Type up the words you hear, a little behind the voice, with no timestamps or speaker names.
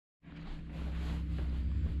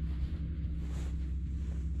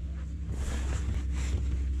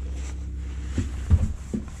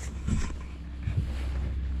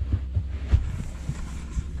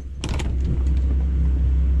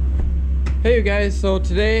Hey you guys, so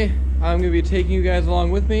today I'm going to be taking you guys along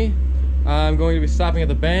with me. I'm going to be stopping at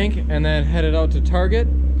the bank and then headed out to Target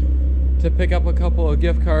to pick up a couple of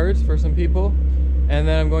gift cards for some people. And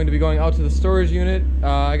then I'm going to be going out to the storage unit.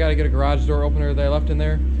 I got to get a garage door opener that I left in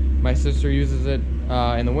there. My sister uses it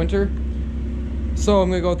in the winter. So I'm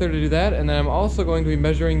going to go out there to do that, and then I'm also going to be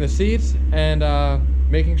measuring the seats and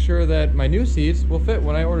making sure that my new seats will fit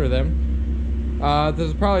when I order them. This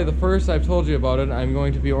is probably the first I've told you about it. I'm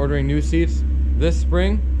going to be ordering new seats this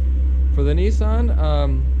spring for the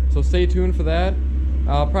Nissan, so stay tuned for that.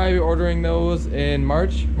 I'll probably be ordering those in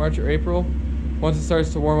March or April, once it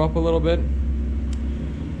starts to warm up a little bit.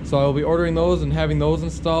 So I'll be ordering those and having those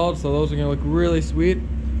installed, so those are going to look really sweet.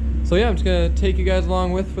 So yeah, I'm just going to take you guys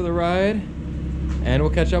along for the ride, and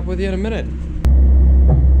we'll catch up with you in a minute.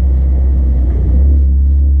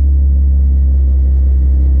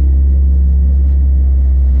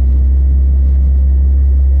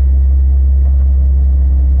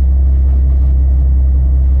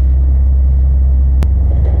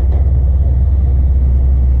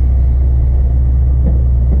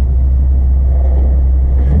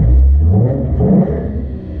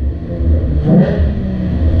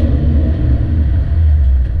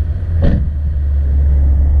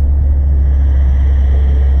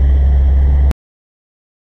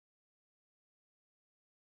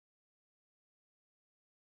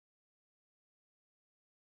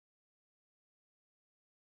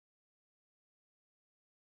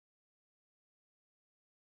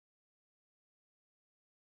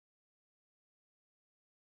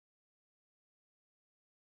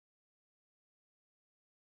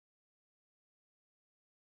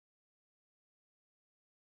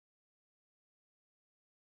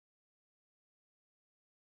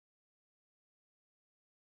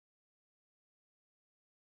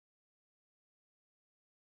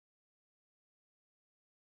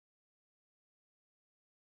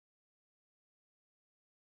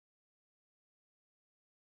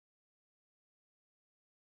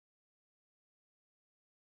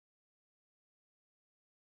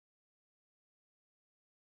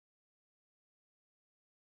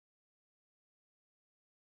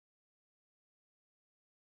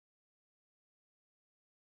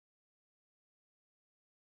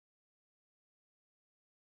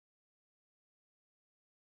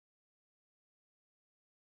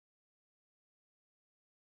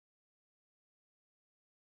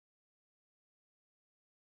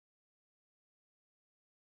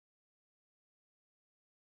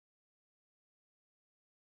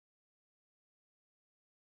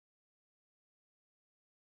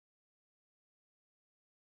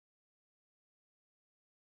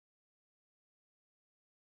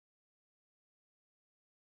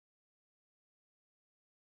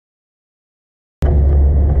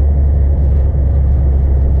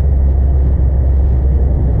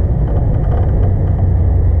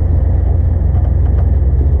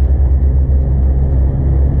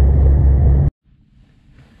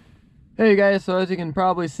 Hey you guys, so as you can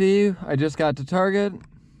probably see, I just got to Target.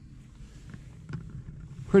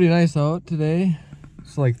 Pretty nice out today.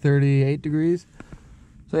 It's like 38 degrees.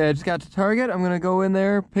 So yeah, I just got to Target. I'm gonna go in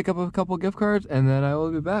there, pick up a couple gift cards, and then I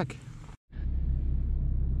will be back.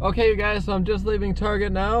 Okay you guys, so I'm just leaving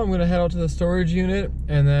Target now. I'm gonna head out to the storage unit,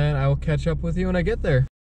 and then I will catch up with you when I get there.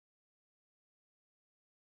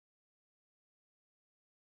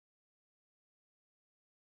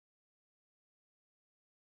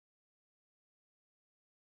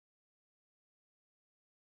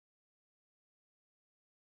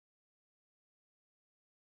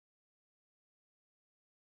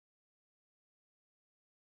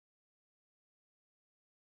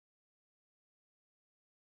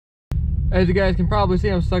 As you guys can probably see,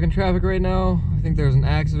 I'm stuck in traffic right now. I think there's an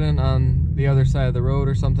accident on the other side of the road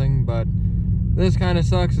or something, but this kind of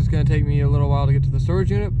sucks. It's going to take me a little while to get to the storage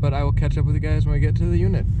unit, but I will catch up with you guys when I get to the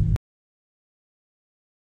unit.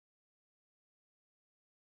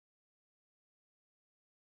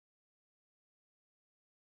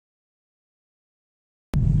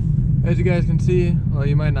 As you guys can see, well,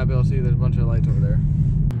 you might not be able to see, there's a bunch of lights over there.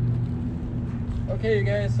 Okay you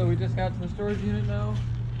guys, so we just got to the storage unit now.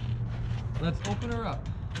 Let's open her up.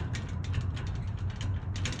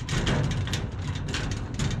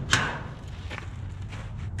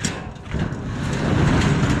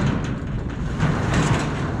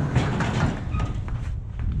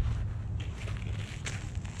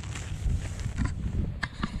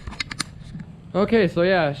 Okay, so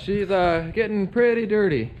yeah, she's getting pretty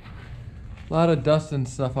dirty. A lot of dust and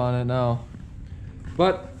stuff on it now.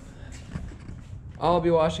 But I'll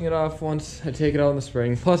be washing it off once I take it out in the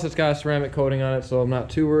spring. Plus it's got a ceramic coating on it, so I'm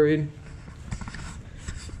not too worried.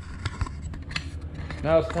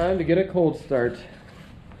 Now it's time to get a cold start.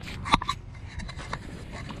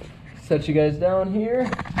 Set you guys down here.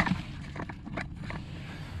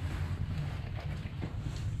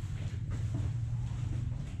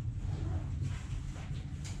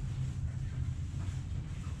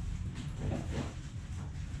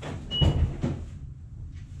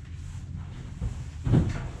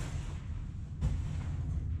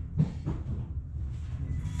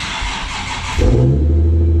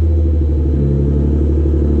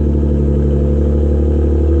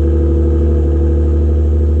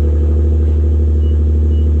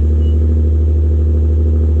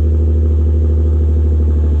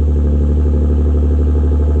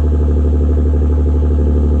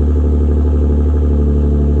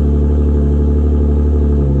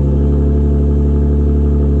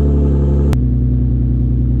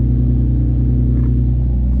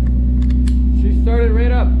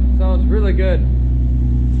 Really good.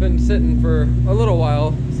 It's been sitting for a little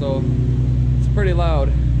while, so it's pretty loud.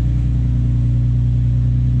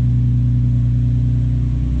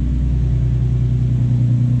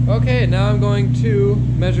 Okay, now I'm going to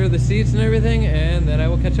measure the seats and everything, and then I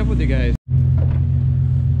will catch up with you guys.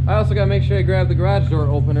 I also gotta make sure I grab the garage door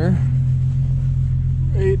opener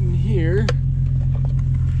right in here.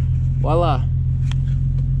 Voila.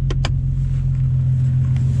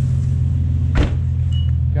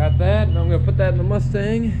 Got that, and I'm going to put that in the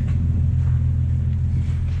Mustang.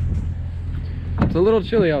 It's a little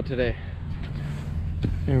chilly out today.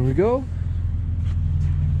 There we go.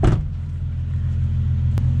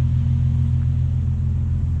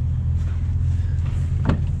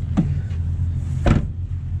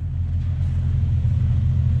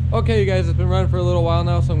 Okay, you guys, it's been running for a little while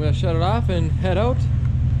now, so I'm going to shut it off and head out.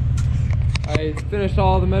 I finished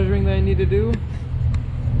all the measuring that I need to do.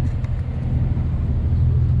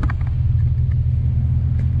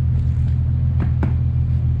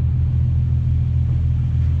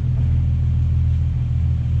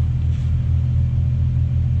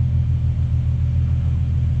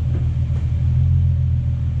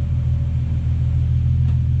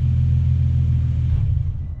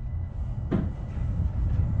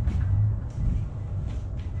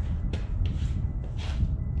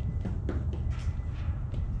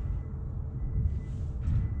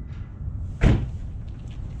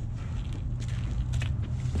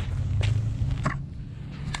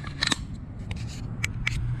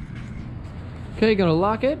 Okay, gonna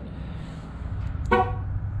lock it.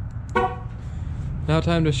 Now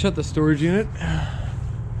time to shut the storage unit.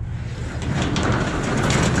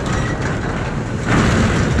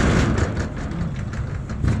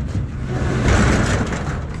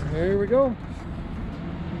 There we go.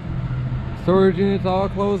 Storage unit's all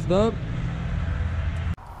closed up.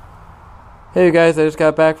 Hey you guys, I just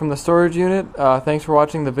got back from the storage unit. Thanks for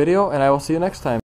watching the video, and I will see you next time.